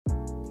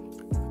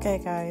Okay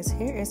guys,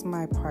 here is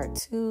my part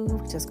 2.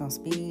 We're just gonna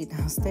speed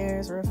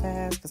downstairs real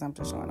fast because I'm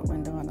just showing the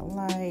window and the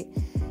light.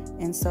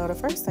 And so the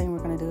first thing we're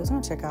gonna do is we're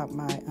gonna check out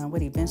my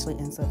what eventually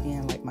ends up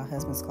being like my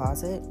husband's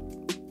closet.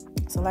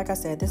 So like I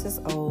said, this is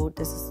old.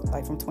 This is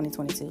like from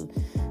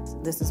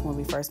 2022. This is when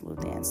we first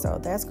moved in. So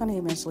that's gonna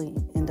eventually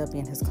end up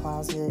being his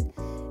closet.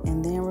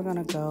 And then we're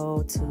gonna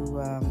go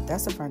to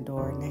that's the front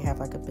door, and they have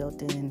like a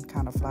built-in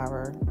kind of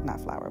floor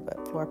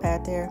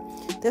pad there.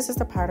 This is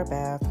the powder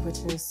bath, which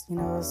is,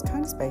 it's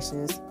kind of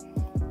spacious.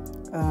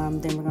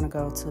 Then we're gonna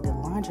go to the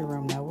laundry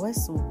room. Now,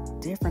 what's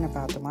different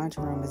about the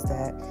laundry room is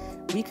that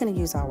we couldn't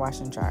use our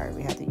washer and dryer.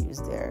 We had to use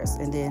theirs.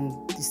 And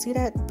then you see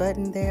that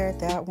button there,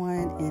 that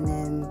one, and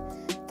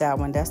then that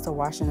one. That's the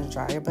washer and the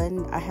dryer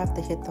button. I have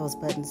to hit those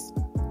buttons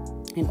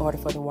in order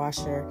for the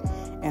washer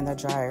and the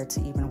dryer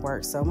to even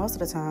work. So most of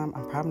the time,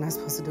 I'm probably not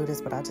supposed to do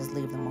this, but I just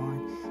leave them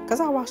on because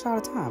I wash all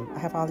the time. I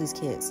have all these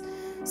kids.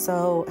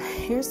 So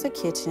here's the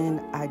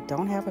kitchen. I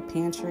don't have a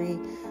pantry.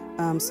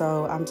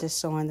 So I'm just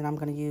showing that I'm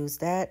going to use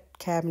that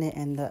cabinet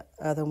and the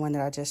other one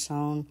that I just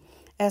shown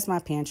as my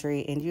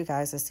pantry. And you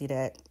guys will see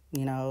that,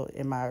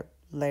 in my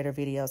later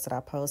videos that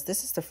I post.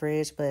 This is the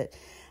fridge, but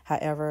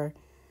however,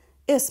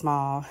 it's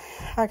small.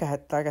 Like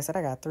I said,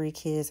 I got 3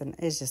 kids and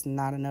it's just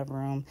not enough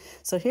room.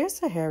 So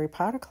here's the Harry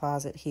Potter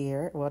closet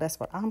here. Well,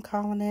 that's what I'm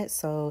calling it.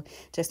 So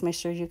just make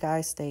sure you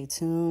guys stay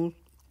tuned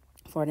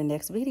for the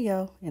next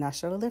video and I'll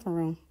show the living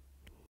room.